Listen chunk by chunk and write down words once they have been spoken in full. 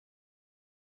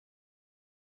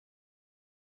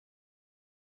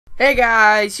Hey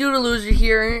guys, YouDaLoser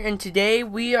here, and today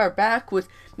we are back with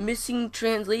missing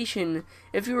translation.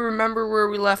 If you remember where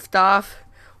we left off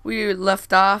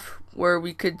where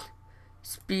we could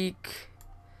speak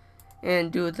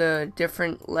and do the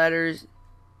different letters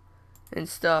and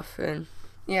stuff, and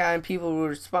yeah, and people would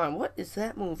respond. What is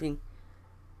that moving?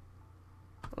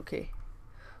 Okay.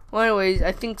 Well, anyways,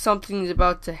 I think something's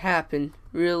about to happen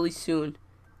really soon.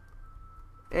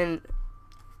 And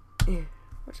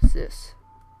what is this?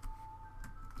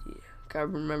 Gotta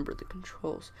remember the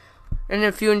controls. And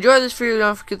if you enjoy this video,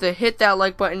 don't forget to hit that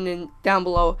like button down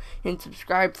below and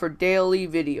subscribe for daily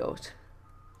videos.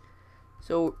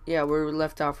 So yeah, where we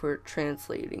left off, we're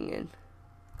translating and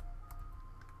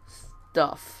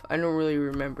stuff. I don't really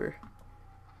remember.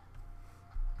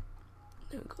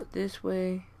 Then we go this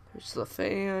way. There's the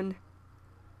fan.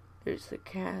 There's the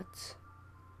cats.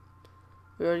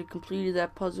 We already completed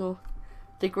that puzzle.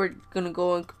 I think we're gonna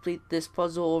go and complete this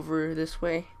puzzle over this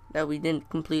way that we didn't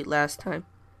complete last time.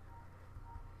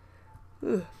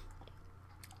 And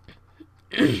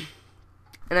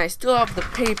I still have the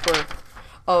paper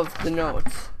of the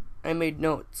notes. I made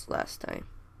notes last time.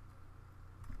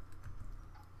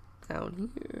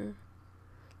 Down here,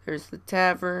 there's the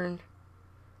tavern,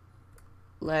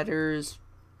 letters,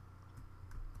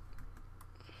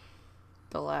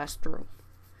 the last room,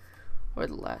 or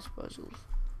the last puzzles.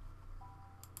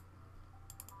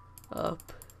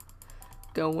 Up,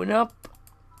 going up.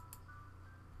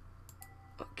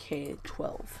 Okay,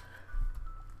 12.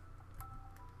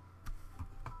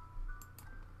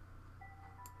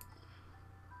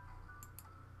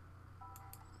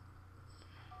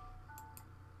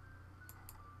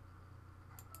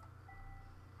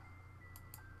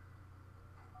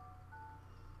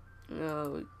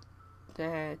 No,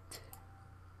 that.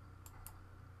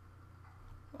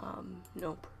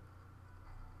 Nope.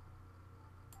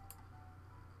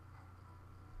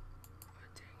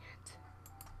 Dang it.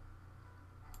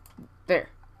 There.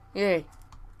 Yay.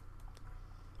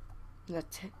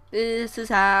 That's it. This is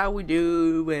how we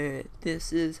do it.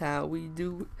 This is how we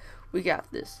do it. We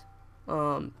got this.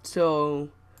 So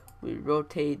we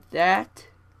rotate that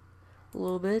a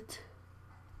little bit.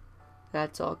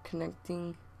 That's all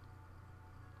connecting.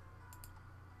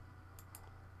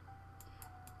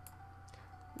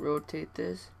 Rotate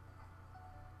this.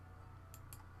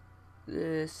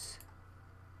 This.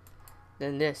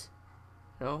 Then this.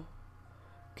 No.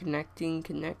 Connecting.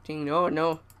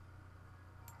 No.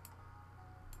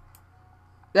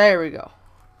 There we go.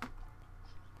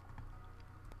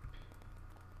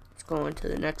 Let's go on to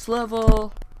the next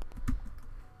level.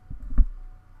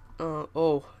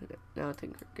 Oh, now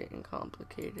things are getting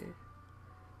complicated.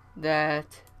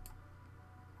 That.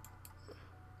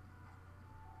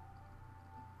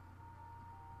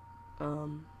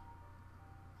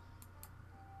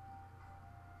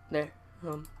 There.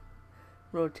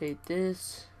 Rotate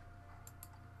this.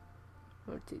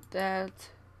 Rotate that.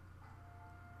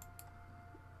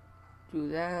 Do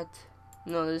that.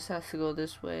 No, this has to go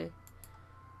this way.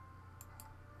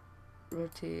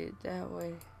 Rotate it that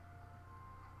way.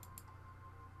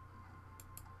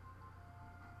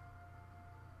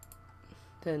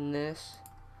 Then this.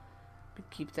 We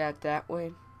keep that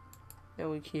way.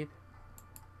 Then we keep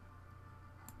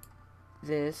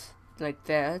this like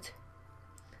that.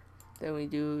 Then we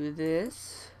do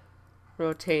this.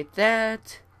 Rotate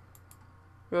that.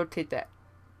 Rotate that.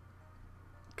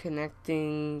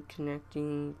 Connecting.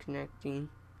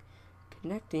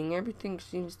 Everything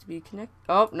seems to be connected.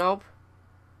 Oh, nope.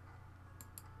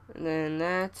 And then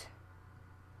that.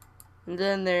 And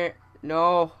then there.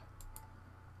 No.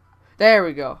 There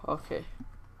we go. Okay.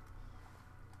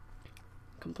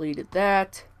 Completed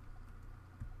that.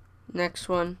 Next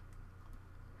one.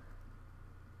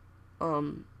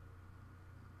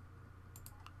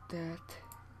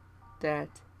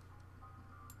 That.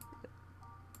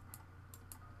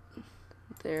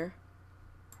 There.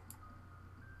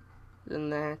 Then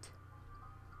that.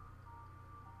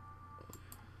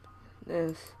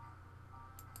 This.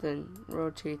 Then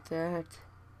rotate that.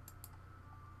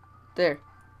 There.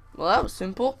 Well, that was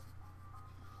simple.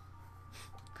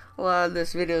 A lot of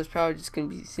this video is probably just gonna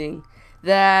be seeing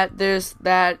that. There's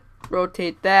that.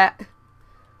 Rotate that.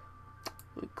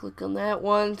 We click on that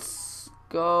once.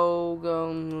 Go.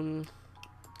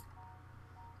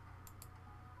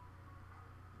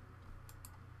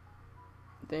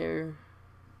 There.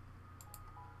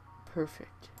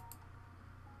 Perfect.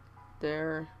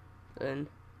 There. Then.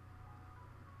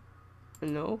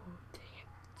 No. Dang it.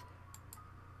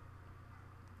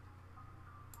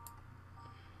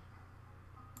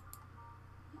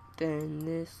 Then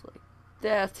this like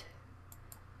that.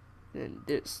 and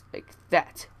this, like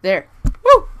that. There.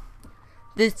 Woo!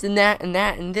 This and that and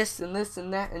that and this and this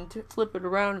and that, and flip it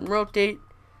around and rotate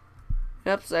it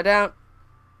upside down.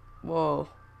 Whoa.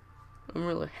 I'm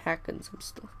really hacking some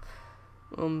stuff.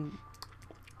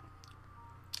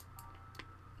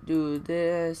 Do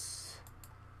this,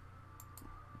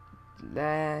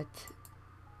 that.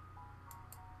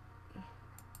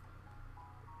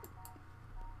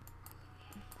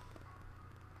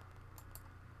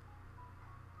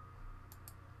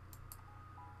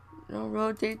 No,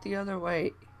 rotate the other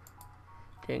way.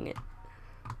 Dang it.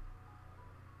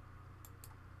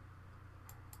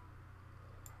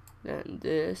 Then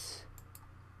this.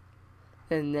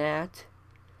 Then that.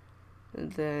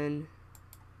 And then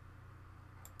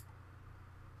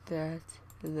that.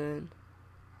 And then.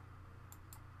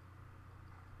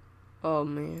 Oh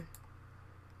man.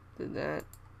 Then that.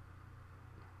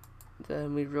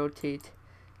 Then we rotate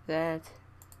that.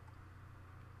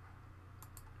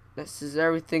 This is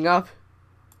everything up.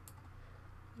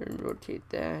 And rotate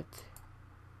that.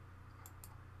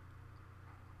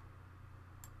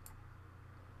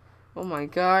 Oh my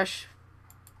gosh.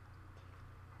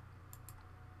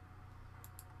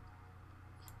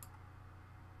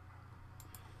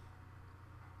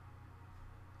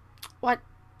 What?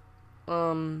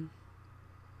 Gotta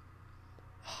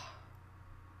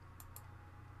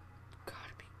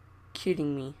be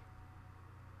kidding me.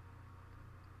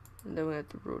 And then we have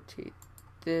to rotate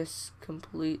this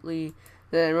completely.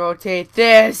 Then rotate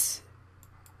this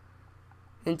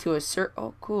into a circle.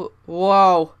 Oh, cool.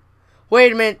 Whoa.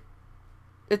 Wait a minute.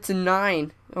 It's a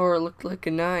 9. Or it looked like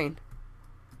a 9.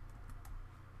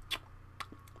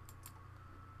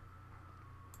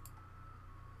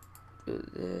 Do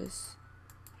this.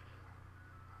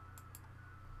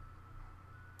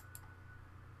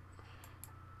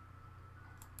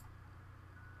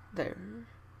 There.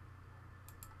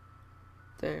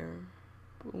 There.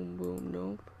 Boom, boom,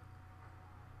 nope.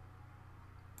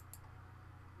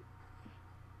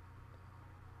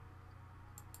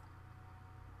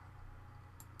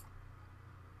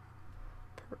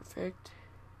 Perfect.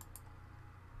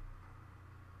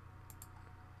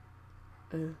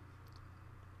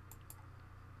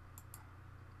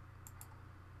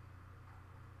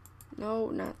 No,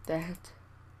 not that.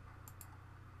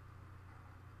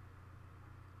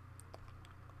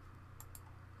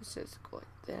 Let's just go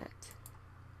like that.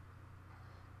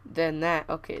 Then that.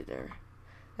 Okay, there.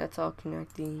 That's all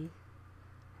connecting.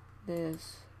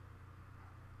 This.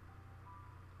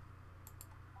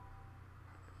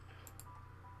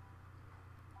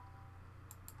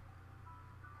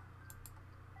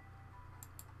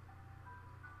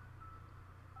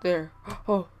 There.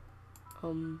 Oh.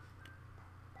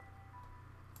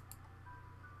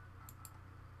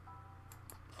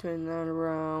 Turn that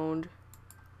around.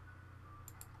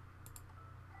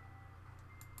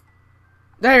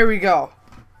 There we go.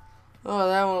 Oh,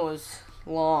 that one was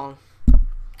long.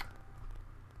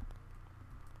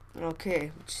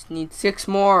 Okay, we just need 6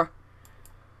 more.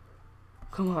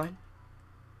 Come on.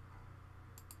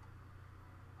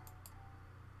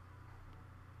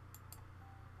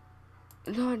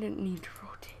 No, I didn't need to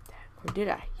rotate that. Or did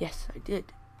I? Yes, I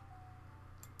did.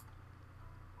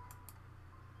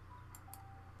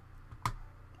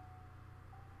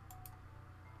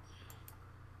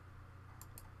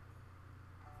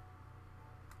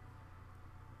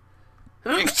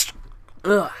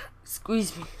 Ugh,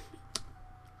 squeeze me.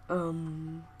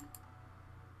 Oh,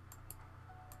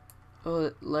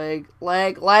 leg.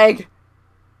 Dang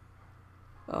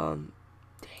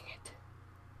it.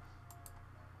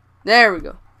 There we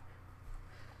go.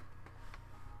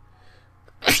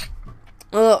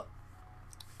 Ugh.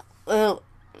 Ugh.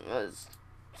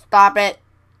 Stop it.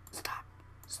 Stop.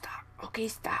 Okay,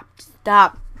 stop.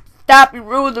 You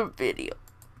ruined the video.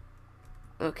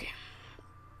 Okay.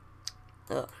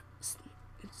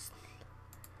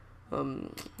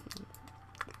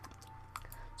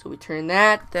 So we turn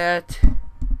that, and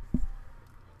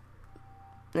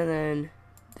then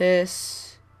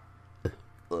this.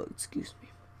 Oh, excuse me.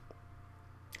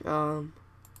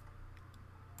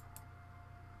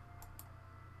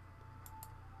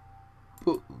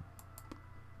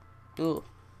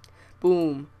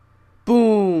 Boom,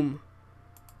 boom,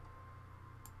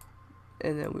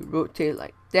 and then we rotate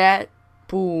like that.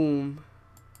 Boom.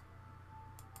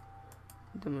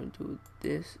 Then we do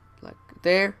this like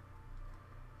there.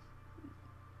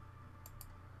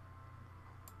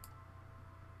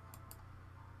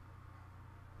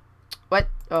 What?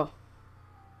 Oh.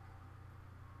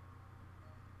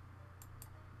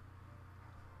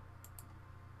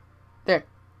 There.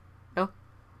 No?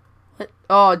 What?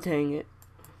 Oh, dang it.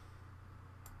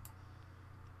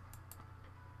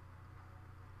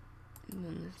 And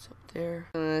then it's up there.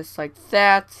 And it's like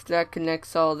that. That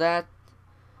connects all that.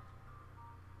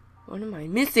 What am I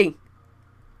missing?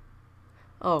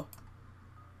 Oh.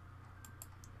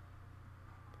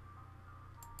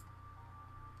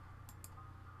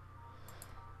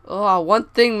 Oh, one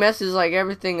thing messes like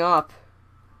everything up.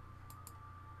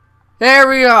 There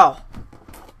we go.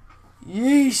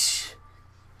 Yeesh.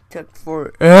 Took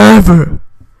forever.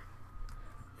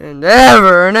 And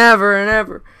ever and ever and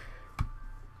ever.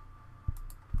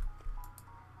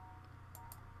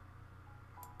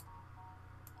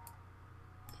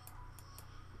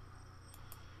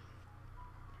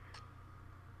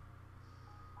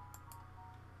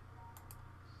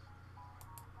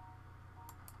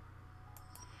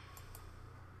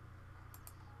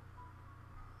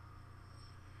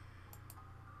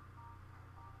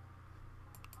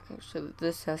 So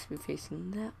this has to be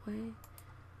facing that way.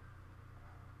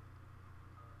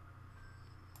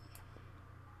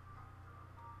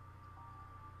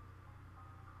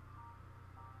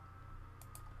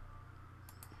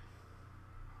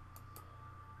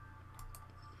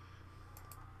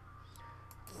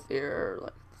 There,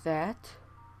 like that.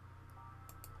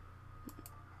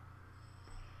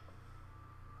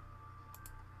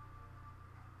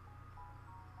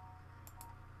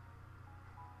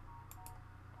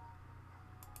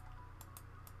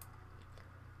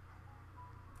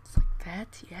 It's like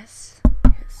that, yes.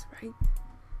 Yes, right? And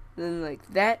then like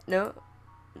that, no.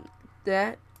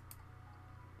 That.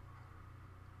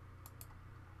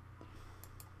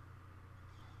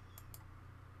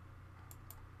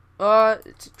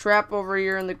 It's a trap over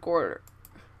here in the corner.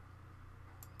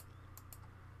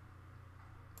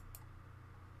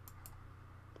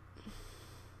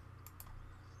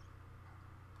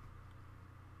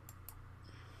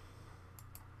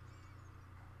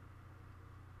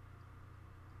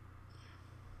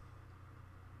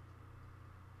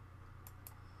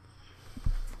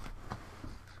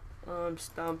 Oh, I'm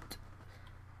stumped.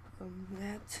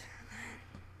 That.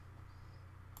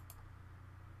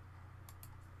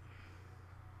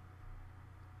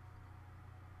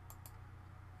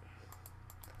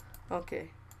 Okay.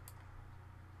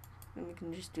 Then we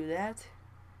can just do that.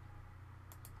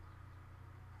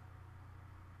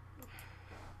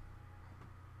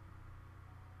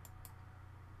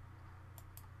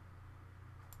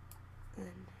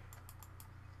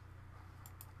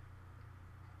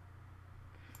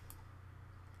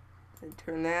 And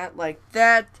turn that like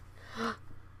that.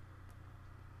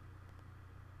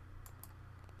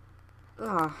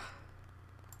 Ah.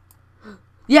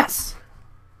 Yes.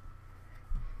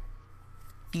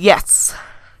 Yes.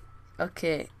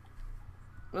 Okay.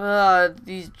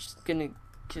 These just gonna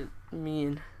get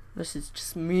mean. This is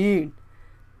just mean.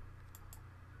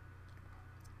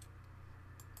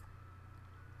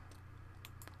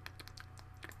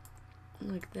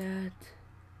 Like that.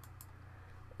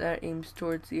 That aims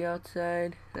towards the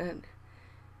outside. That.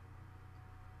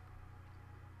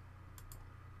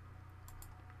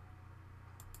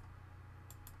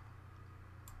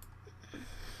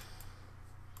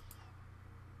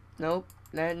 Nope.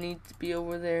 That needs to be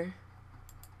over there.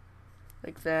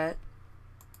 Like that.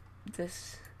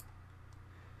 This.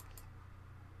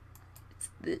 It's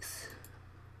this.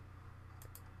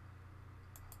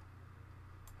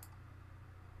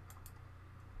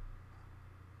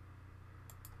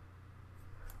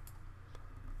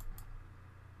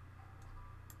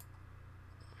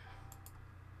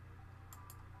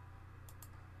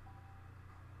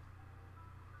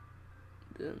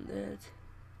 Done that.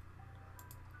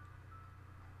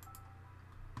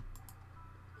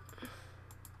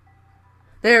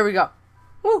 There we go.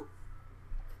 Woo!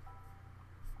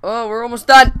 Oh, we're almost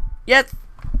done. Yes.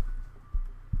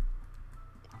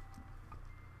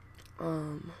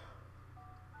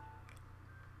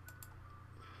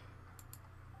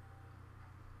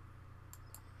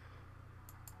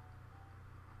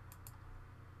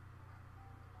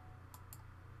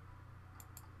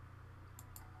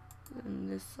 And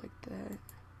this like that.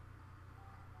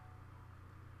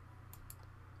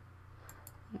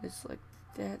 And this like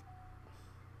that.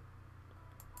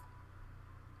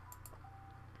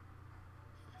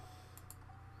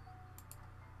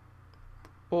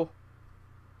 Oh.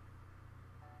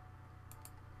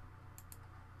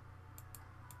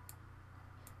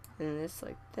 And this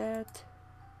like that.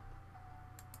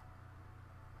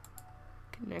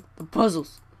 Connect the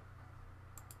puzzles.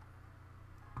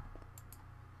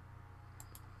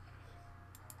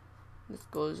 This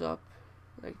goes up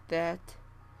like that.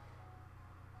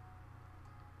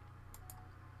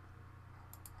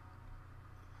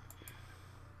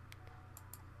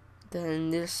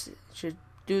 Then this should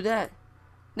do that.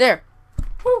 There.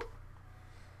 Woo.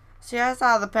 See, I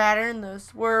saw the pattern, the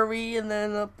swervy, and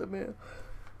then up the middle.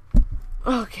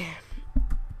 Okay.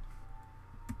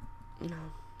 No.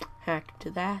 Hack to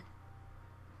that.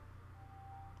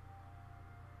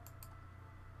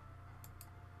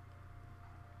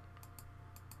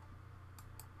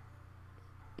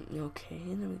 Okay,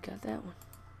 and then we got that one.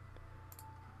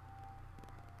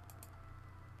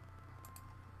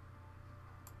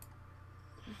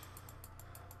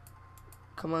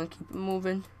 Come on, keep it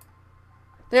moving.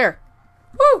 There.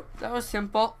 Woo! That was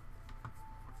simple.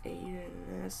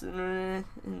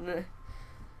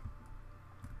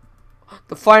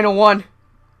 The final one.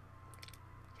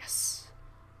 Yes.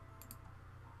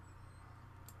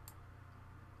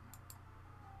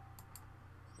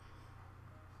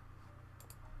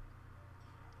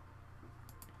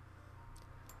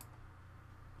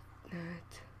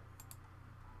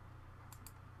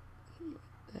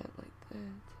 That like that.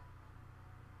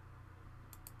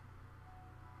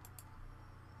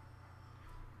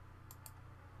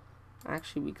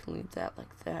 Actually, we can leave that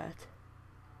like that.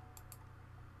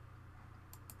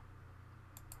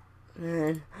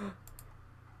 And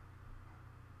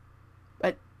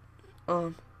but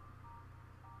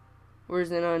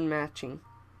where's it unmatching?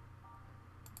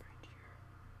 Right here.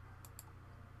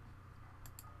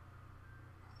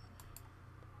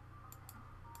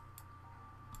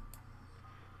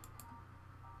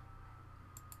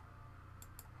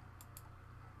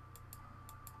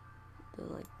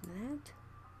 Like that.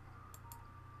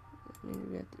 Maybe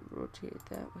we have to rotate it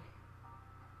that way.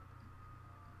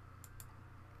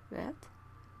 That?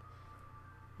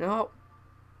 No.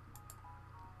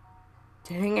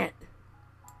 Dang it.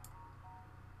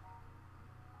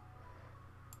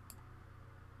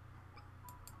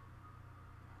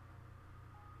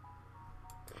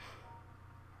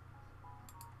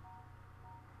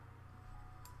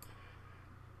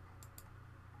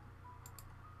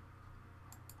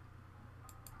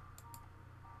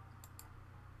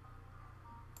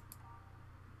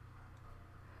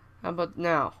 How about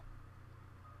now?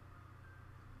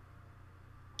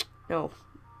 No.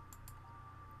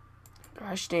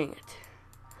 Gosh dang it.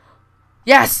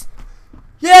 Yes!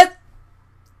 Yes!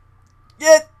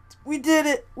 Yes! We did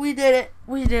it! We did it!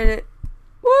 We did it!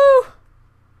 Woo!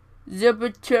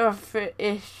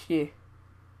 Zipper-ish. The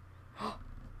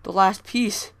last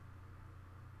piece.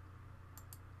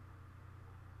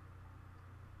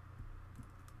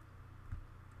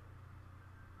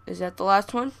 Is that the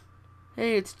last one?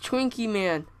 Hey, it's Twinkie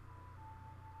Man.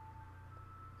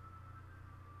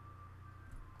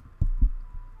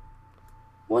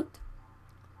 What?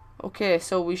 Okay,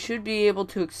 so we should be able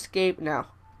to escape now.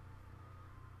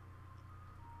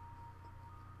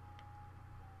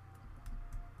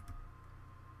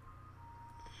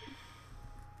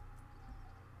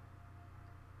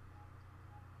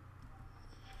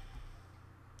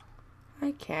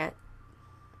 I can't.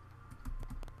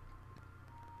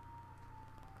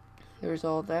 There's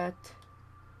all that.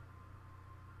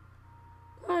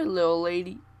 Hi, little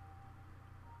lady.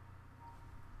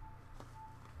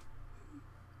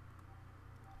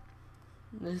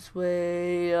 This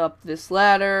way, up this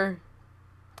ladder.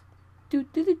 Do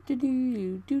do do do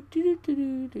do do do do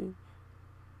do do.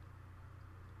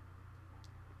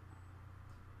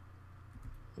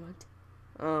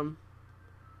 What?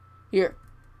 Here.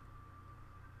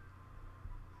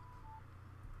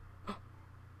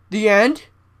 The end?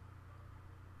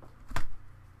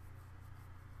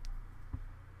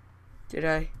 Did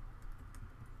I?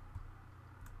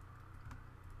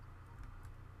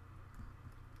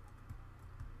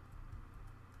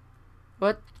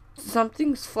 What?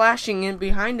 Something's flashing in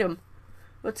behind him.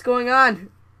 What's going on?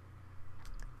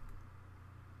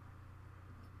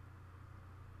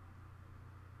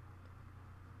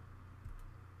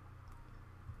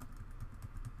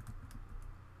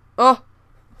 Oh!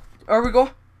 Are we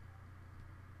going?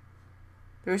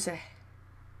 There's a...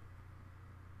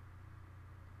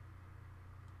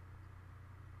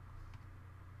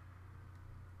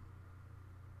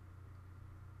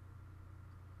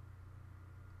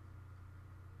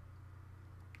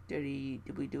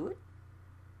 Did we do it?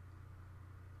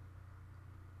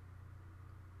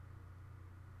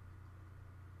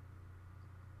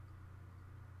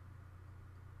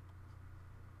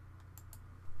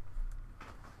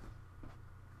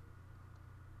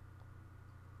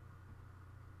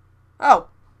 Oh.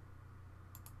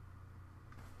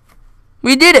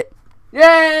 We did it.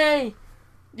 Yay!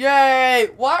 Yay!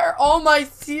 Why are all my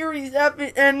series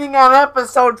ending on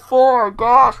episode 4?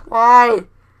 Gosh, why?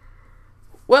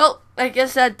 Well, I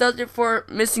guess that does it for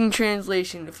Missing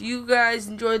Translation. If you guys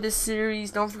enjoyed this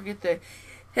series, don't forget to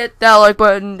hit that like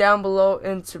button down below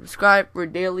and subscribe for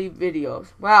daily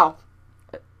videos. Wow,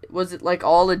 was it like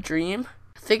all a dream?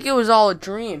 I think it was all a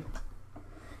dream.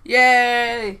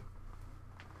 Yay!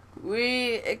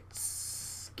 We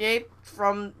escaped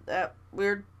from that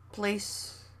weird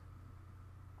place.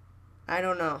 I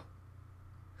don't know.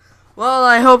 Well,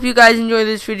 I hope you guys enjoyed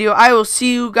this video. I will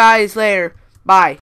see you guys later. Bye.